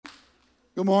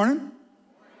Good morning.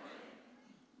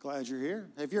 Glad you're here.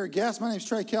 If you're a guest, my name's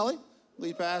Trey Kelly,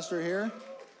 lead pastor here.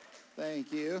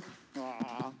 Thank you.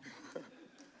 Aww.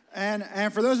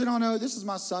 And for those who don't know, this is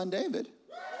my son, David.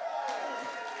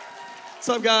 What's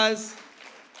up, guys?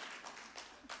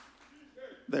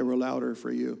 They were louder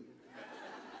for you.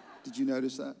 Did you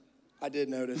notice that? I did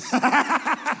notice.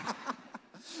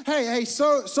 Hey,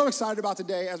 so excited about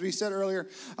today. As we said earlier,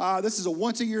 this is a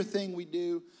once-a-year thing we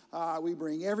do. We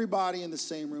bring everybody in the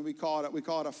same room. We call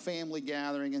it a family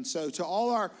gathering. And so to all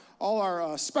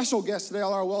our special guests today,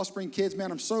 all our Wellspring kids,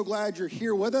 man, I'm so glad you're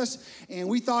here with us. And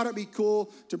we thought it'd be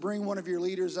cool to bring one of your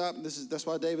leaders up. And that's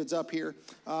why David's up here,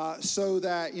 so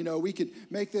that we could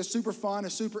make this super fun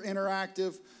and super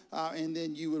interactive. And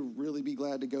then you would really be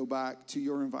glad to go back to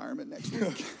your environment next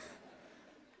week.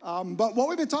 But what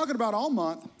we've been talking about all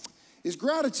month is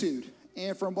gratitude.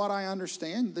 And from what I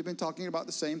understand, they've been talking about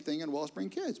the same thing in Wellspring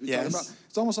Kids.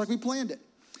 It's almost like we planned it.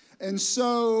 And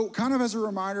so kind of as a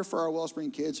reminder for our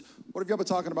Wellspring kids, what have y'all been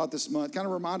talking about this month? Kind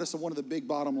of remind us of one of the big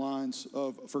bottom lines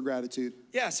for gratitude.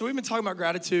 Yeah, so we've been talking about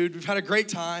gratitude. We've had a great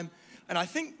time. And I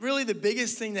think really the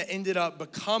biggest thing that ended up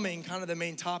becoming kind of the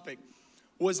main topic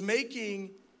was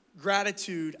making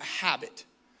gratitude a habit,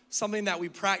 something that we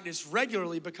practice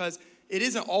regularly because it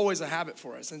isn't always a habit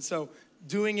for us. And so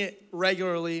doing it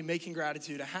regularly, making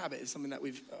gratitude a habit is something that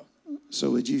we've... So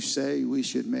would you say we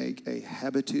should make a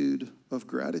habitude of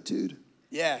gratitude?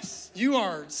 Yes. You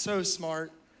are so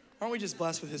smart. Aren't we just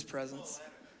blessed with his presence?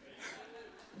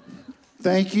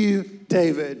 Thank you,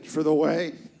 David, for the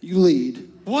way you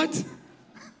lead. What?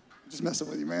 Just messing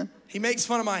with you, man. He makes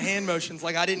fun of my hand motions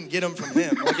like I didn't get them from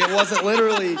him. Like it wasn't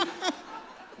literally...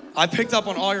 I picked up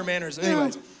on all your manners.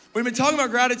 Anyways, we've been talking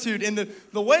about gratitude, and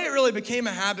the way it really became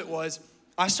a habit was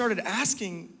I started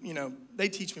asking, they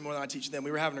teach me more than I teach them.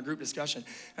 We were having a group discussion,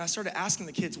 and I started asking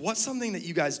the kids, what's something that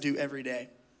you guys do every day?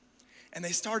 And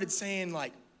they started saying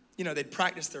they'd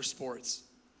practice their sports,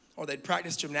 or they'd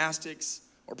practice gymnastics,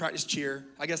 or practice cheer.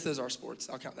 I guess those are sports.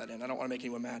 I'll count that in. I don't want to make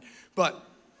anyone mad. But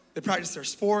they practice their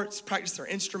sports, practice their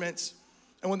instruments.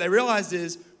 And what they realized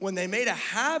is when they made a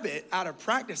habit out of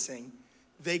practicing,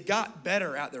 they got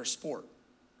better at their sport.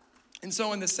 And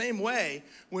so in the same way,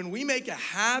 when we make a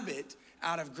habit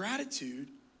out of gratitude,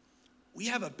 we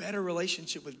have a better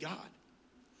relationship with God.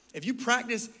 If you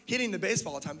practice hitting the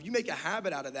baseball all the time, if you make a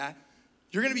habit out of that,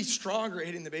 you're going to be stronger at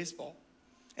hitting the baseball.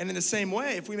 And in the same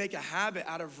way, if we make a habit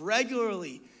out of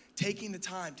regularly taking the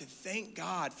time to thank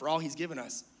God for all he's given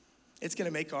us, it's going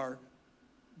to make our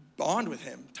bond with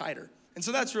him tighter. And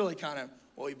so that's really kind of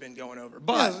what we've been going over.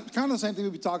 But yeah, kind of the same thing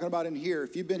we'll be talking about in here.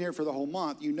 If you've been here for the whole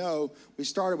month, we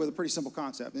started with a pretty simple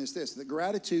concept, and it's this: that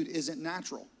gratitude isn't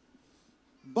natural,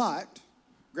 but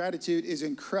gratitude is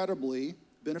incredibly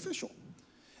beneficial.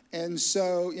 And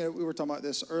so, we were talking about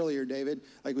this earlier, David.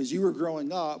 Like, as you were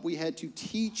growing up, we had to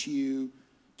teach you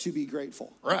to be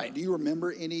grateful. Right. Do you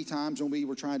remember any times when we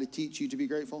were trying to teach you to be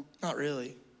grateful? Not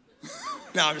really.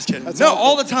 No, I'm just kidding.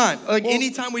 All the time.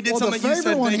 Anytime we did something, you said thank you. The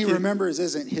favorite one he remembers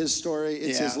isn't his story.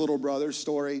 It's his little brother's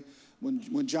story.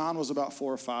 When John was about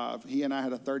 4 or 5, he and I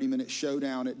had a 30-minute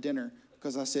showdown at dinner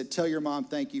because I said, tell your mom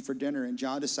thank you for dinner. And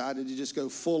John decided to just go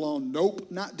full on, nope,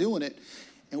 not doing it.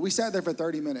 And we sat there for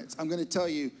 30 minutes. I'm going to tell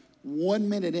you, 1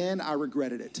 minute in, I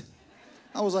regretted it.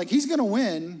 I was like, he's going to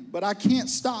win, but I can't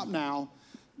stop now.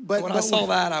 But when I saw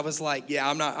that, I was like,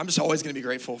 I'm just always going to be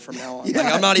grateful from now on.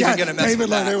 I'm not even going to mess with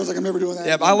that. David was like, I'm never doing that.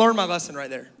 Yeah, but I learned my lesson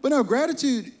right there. But no,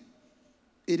 gratitude,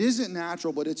 it isn't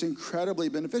natural, but it's incredibly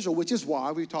beneficial, which is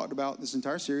why we talked about this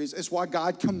entire series. It's why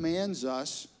God commands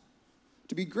us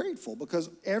to be grateful,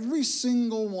 because every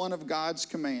single one of God's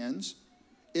commands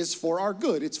is for our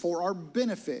good. It's for our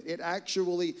benefit. It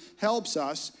actually helps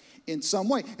us in some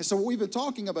way. And so what we've been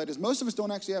talking about is most of us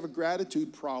don't actually have a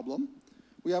gratitude problem.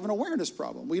 We have an awareness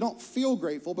problem. We don't feel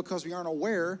grateful because we aren't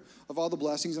aware of all the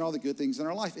blessings and all the good things in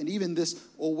our life. And even this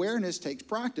awareness takes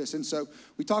practice. And so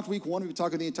we talked week 1, we've been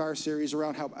talking the entire series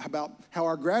around about how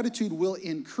our gratitude will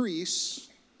increase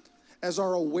as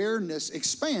our awareness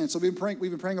expands. So we've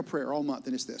been praying a prayer all month,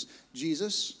 and it's this: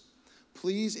 Jesus,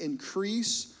 please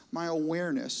increase my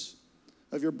awareness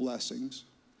of your blessings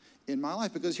in my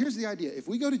life. Because here's the idea. If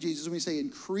we go to Jesus and we say,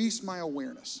 increase my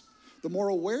awareness, the more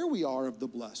aware we are of the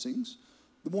blessings,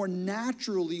 the more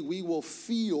naturally we will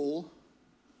feel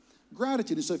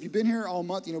gratitude. And so if you've been here all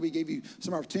month, we gave you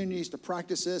some opportunities to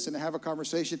practice this and to have a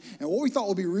conversation. And what we thought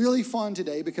would be really fun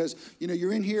today, because,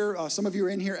 you're in here, some of you are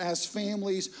in here as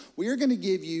families, we are going to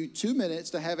give you 2 minutes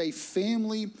to have a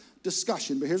family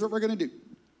discussion. But here's what we're going to do.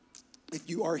 If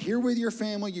you are here with your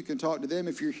family, you can talk to them.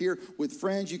 If you're here with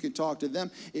friends, you can talk to them.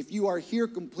 If you are here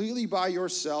completely by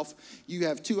yourself, you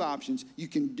have two options. You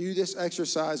can do this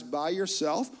exercise by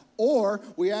yourself, or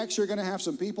we actually are going to have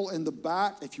some people in the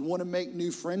back if you want to make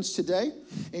new friends today.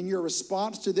 And your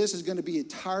response to this is going to be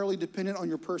entirely dependent on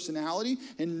your personality,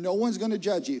 and no one's going to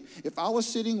judge you. If I was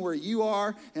sitting where you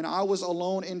are and I was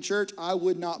alone in church, I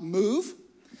would not move.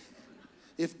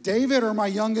 If David or my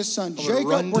youngest son,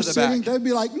 Jacob, were sitting, they'd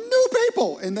be like, new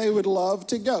people, and they would love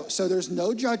to go. So there's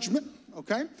no judgment,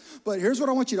 okay? But here's what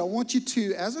I want you to do. I want you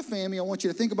to, as a family, I want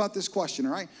you to think about this question,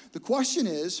 all right? The question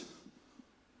is,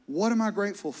 what am I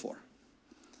grateful for?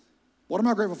 What am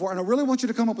I grateful for? And I really want you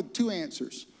to come up with two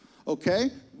answers, okay?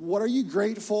 What are you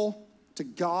grateful to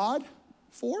God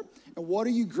for? And what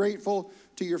are you grateful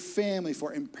to your family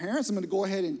for? And parents, I'm going to go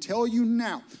ahead and tell you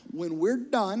now, when we're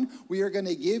done, we are going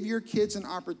to give your kids an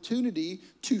opportunity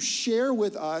to share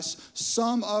with us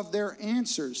some of their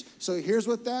answers. So here's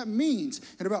what that means.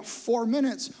 In about 4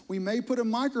 minutes, we may put a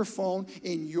microphone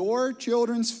in your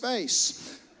children's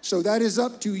face. So that is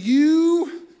up to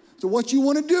you, to what you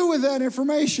want to do with that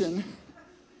information.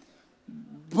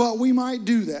 But we might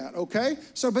do that, okay?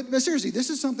 So, but seriously, this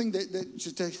is something that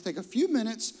should take a few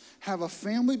minutes, have a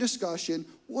family discussion.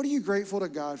 What are you grateful to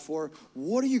God for?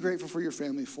 What are you grateful for your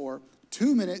family for?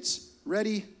 2 minutes,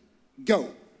 ready, go.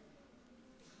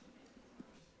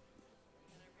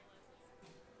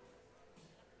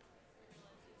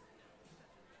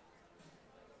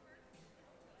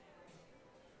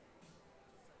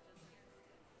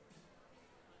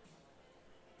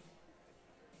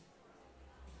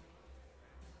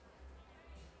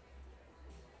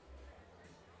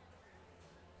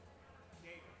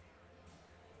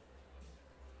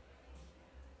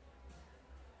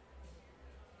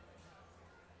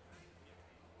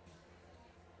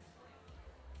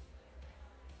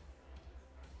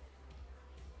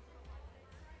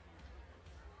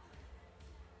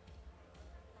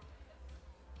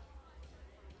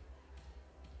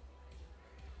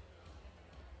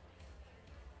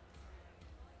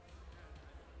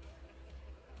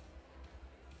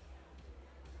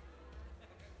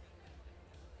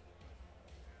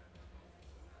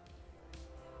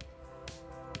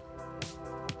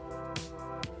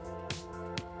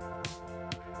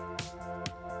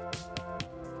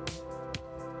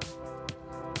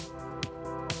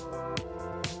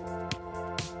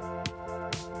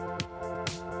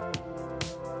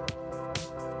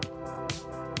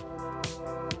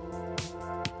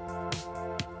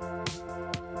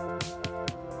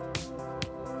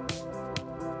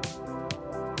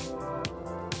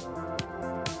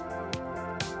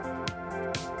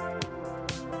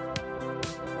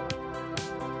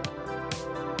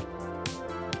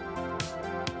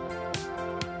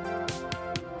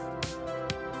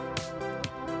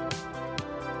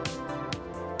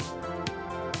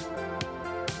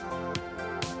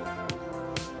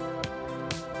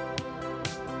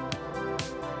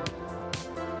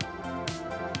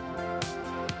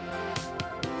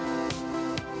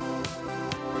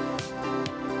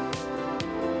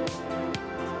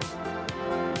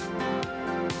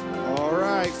 All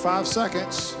right, 5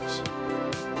 seconds.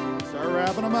 Start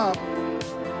wrapping them up.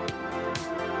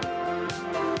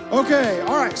 Okay,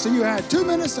 all right, so you had 2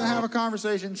 minutes to have a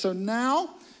conversation. So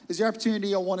now is the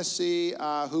opportunity. I want to see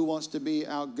who wants to be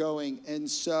outgoing. And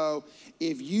so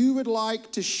if you would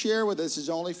like to share with us, this is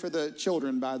only for the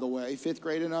children, by the way, 5th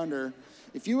grade and under.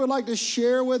 If you would like to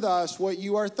share with us what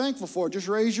you are thankful for, just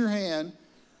raise your hand.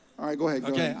 All right, go ahead.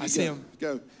 Go ahead. I see him.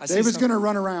 Go. David's going to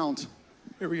run around.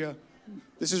 Here we go.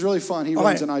 This is really fun. He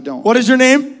runs and I don't. What is your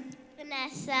name?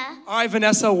 Vanessa. All right,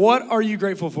 Vanessa, what are you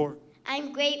grateful for?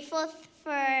 I'm grateful for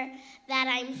that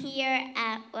I'm here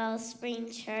at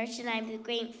Wellspring Church, and I'm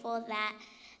grateful that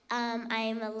I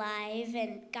am alive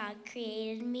and God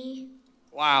created me.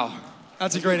 Wow,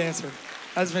 that's a great answer.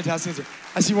 That's a fantastic answer.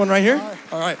 I see one right here.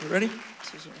 All right, ready?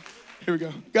 Here we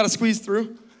go. Got to squeeze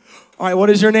through. All right,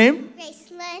 what is your name?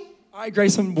 Graceland. All right,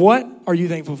 Grayson, what are you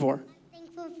thankful for?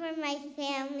 Thankful for my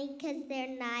family because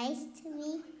they're nice to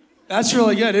me. That's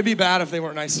really good. It'd be bad if they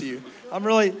weren't nice to you.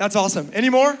 That's awesome. Any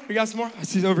more? We got some more? I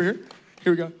see over here.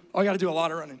 Here we go. Oh, I got to do a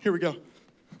lot of running. Here we go.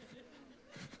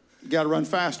 You got to run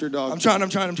faster, dog. I'm trying.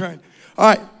 All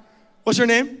right. What's your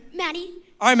name? Maddie.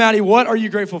 All right, Maddie, what are you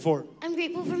grateful for? I'm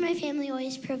grateful for my family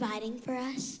always providing for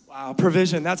us. Wow,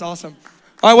 provision. That's awesome.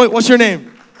 All right, what's your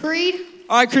name? Creed.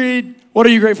 All right, Creed, what are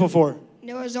you grateful for?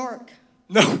 Noah's Ark.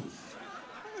 No.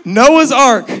 Noah's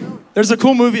Ark. There's a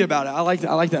cool movie about it. I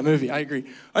like that movie. I agree.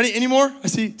 Any more? I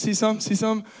see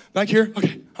some back here.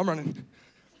 Okay, I'm running.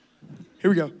 Here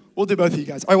we go. We'll do both of you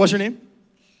guys. All right, what's your name?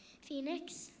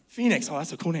 Phoenix. Phoenix. Oh,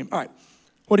 that's a cool name. All right.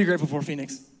 What are you grateful for,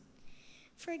 Phoenix?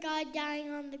 For God dying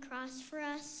on the cross for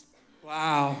us.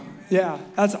 Wow. Yeah,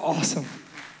 that's awesome.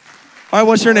 All right,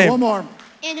 what's your name? One more.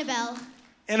 Annabelle.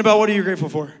 Annabelle, what are you grateful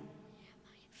for?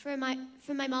 For my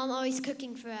mom always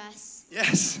cooking for us.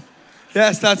 Yes.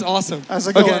 Yes, that's awesome. How's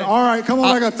it going? All right, come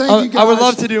on back up. Thank you, guys. I would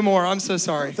love to do more. I'm so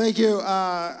sorry. Thank you.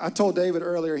 I told David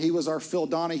earlier he was our Phil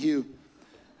Donahue,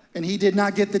 and he did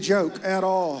not get the joke at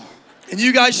all. And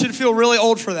you guys should feel really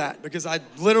old for that because I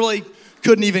literally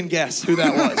couldn't even guess who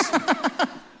that was.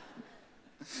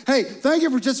 Hey, thank you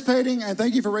for participating, and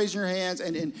thank you for raising your hands.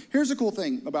 And here's the cool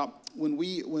thing about when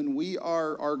we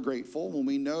are grateful, when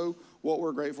we know what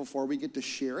we're grateful for, we get to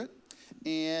share it.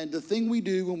 And the thing we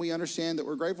do when we understand that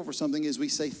we're grateful for something is we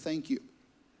say thank you,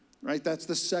 right? That's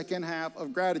the second half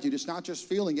of gratitude. It's not just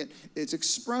feeling it, it's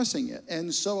expressing it.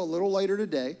 And so a little later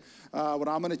today, what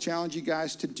I'm going to challenge you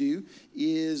guys to do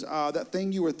is that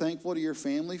thing you were thankful to your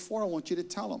family for, I want you to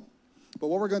tell them. But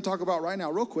what we're going to talk about right now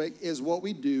real quick is what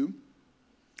we do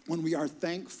when we are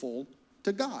thankful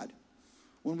to God,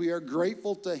 when we are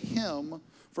grateful to Him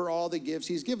for all the gifts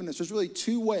He's given us. There's really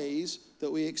two ways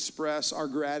that we express our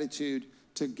gratitude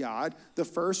to God. The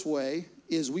first way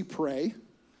is we pray,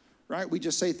 right? We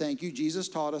just say thank you. Jesus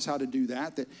taught us how to do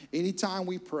that, that anytime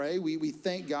we pray, we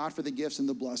thank God for the gifts and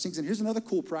the blessings. And here's another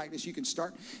cool practice you can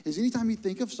start, is anytime you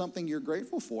think of something you're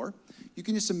grateful for, you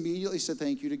can just immediately say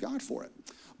thank you to God for it.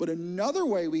 But another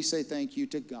way we say thank you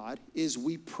to God is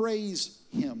we praise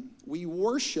Him. We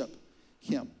worship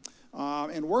Him.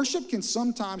 And worship can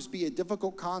sometimes be a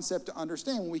difficult concept to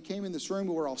understand. When we came in this room,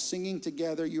 we were all singing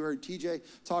together. You heard TJ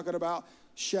talking about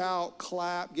shout,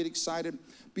 clap, get excited.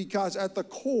 Because at the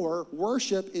core,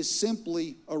 worship is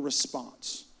simply a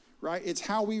response, right? It's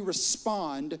how we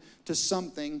respond to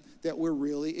something that we're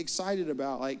really excited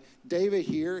about. Like David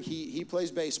here, he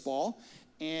plays baseball.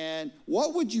 And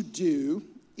what would you do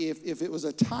if it was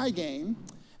a tie game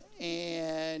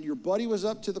and your buddy was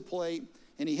up to the plate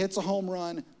and he hits a home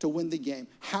run to win the game?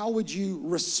 How would you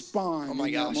respond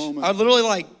in that moment? I'd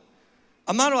literally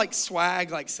I'm not a swag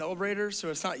celebrator, so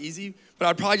it's not easy, but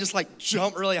I'd probably just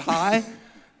jump really high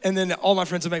and then all my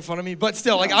friends would make fun of me. But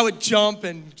still, I would jump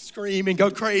and scream and go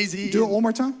crazy. Do it one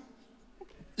more time.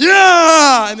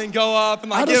 Yeah! And then go up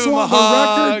and give him a hug. I just want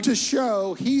the record to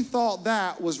show he thought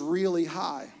that was really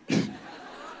high.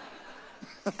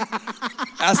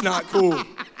 That's not cool.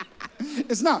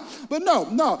 It's not. But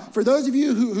no. For those of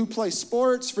you who play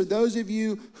sports, for those of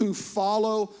you who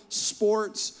follow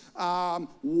sports,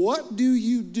 what do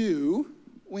you do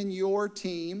when your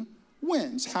team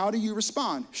wins? How do you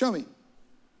respond? Show me.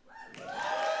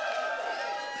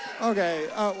 Okay.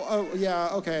 Yeah,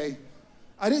 okay.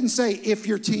 I didn't say if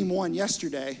your team won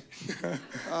yesterday.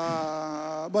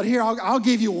 But here, I'll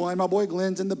give you one. My boy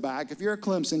Glenn's in the back. If you're a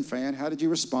Clemson fan, how did you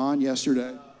respond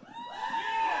yesterday?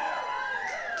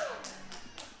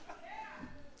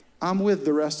 I'm with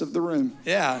the rest of the room.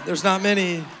 Yeah, there's not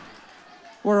many.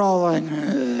 We're all like,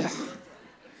 ugh.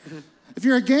 If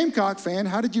you're a Gamecock fan,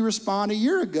 how did you respond a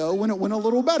year ago when it went a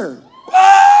little better? Woo!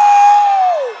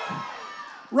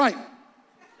 Right.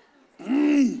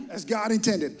 As God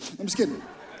intended. I'm just kidding.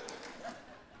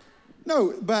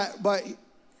 No, but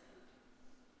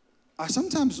I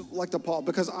sometimes like to pause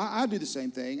because I do the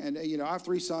same thing. And, I have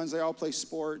 3 sons. They all play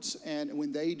sports. And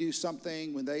when they do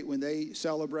something, when they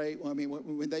celebrate,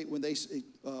 when they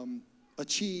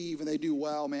achieve and they do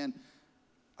well, man,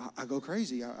 I go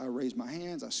crazy. I raise my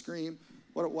hands. I scream.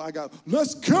 I go,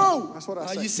 let's go. That's what I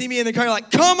say. You see me in the car, you're like,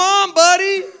 come on,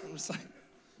 buddy. I'm just like,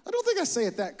 I don't think I say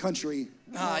it that country.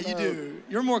 Nah, you do.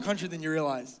 You're more country than you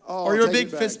realize. Oh, or you're a big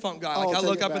fist pump guy. I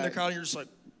look up in the crowd and you're just like,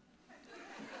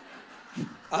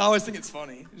 I always think it's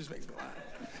funny. It just makes me laugh.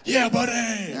 Yeah, buddy.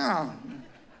 Yeah.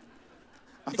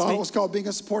 I thought it was called being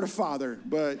a supportive father,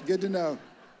 but good to know.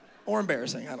 Or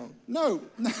embarrassing, I don't. No.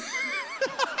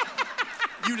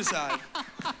 You decide.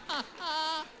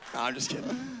 No, I'm just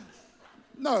kidding.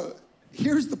 No,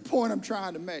 here's the point I'm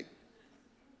trying to make.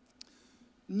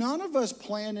 None of us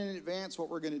plan in advance what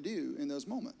we're going to do in those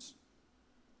moments.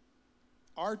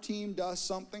 Our team does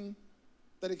something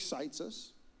that excites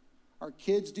us. Our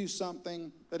kids do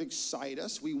something that excites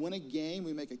us. We win a game,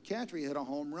 we make a catch, we hit a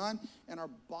home run, and our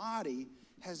body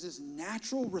has this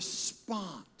natural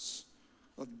response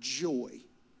of joy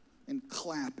and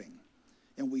clapping.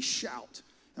 And we shout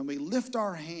and we lift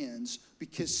our hands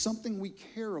because something we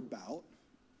care about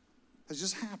has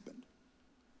just happened.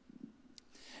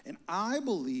 And I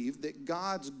believe that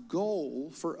God's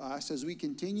goal for us as we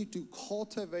continue to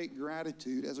cultivate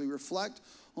gratitude, as we reflect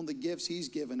on the gifts He's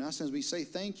given us, as we say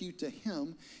thank you to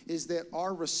Him, is that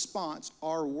our response,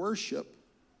 our worship,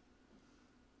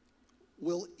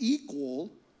 will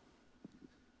equal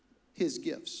his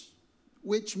gifts,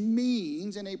 which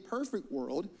means in a perfect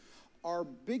world, our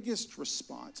biggest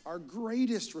response, our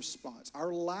greatest response,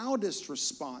 our loudest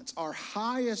response, our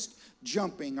highest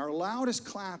jumping, our loudest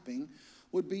clapping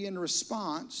would be in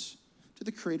response to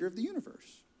the creator of the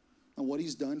universe and what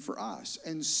he's done for us.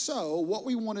 And so what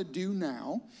we want to do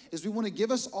now is we want to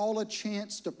give us all a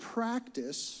chance to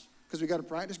practice, because we got to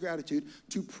practice gratitude,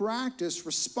 to practice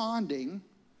responding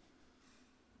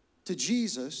to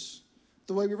Jesus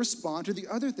the way we respond to the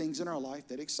other things in our life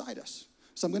that excite us.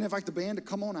 So I'm going to invite the band to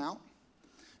come on out.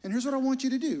 And here's what I want you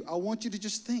to do. I want you to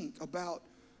just think about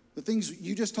the things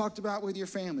you just talked about with your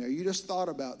family, or you just thought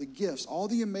about, the gifts, all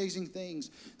the amazing things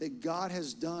that God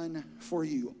has done for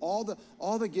you, all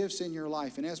the gifts in your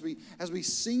life. And as we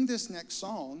sing this next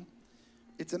song,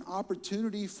 it's an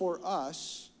opportunity for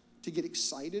us to get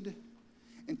excited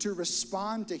and to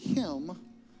respond to him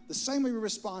the same way we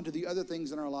respond to the other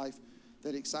things in our life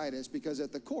that excite us, because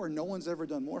at the core, no one's ever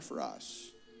done more for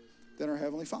us than our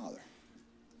Heavenly Father.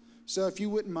 So if you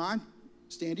wouldn't mind,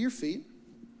 stand to your feet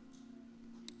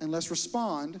and let's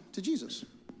respond to Jesus.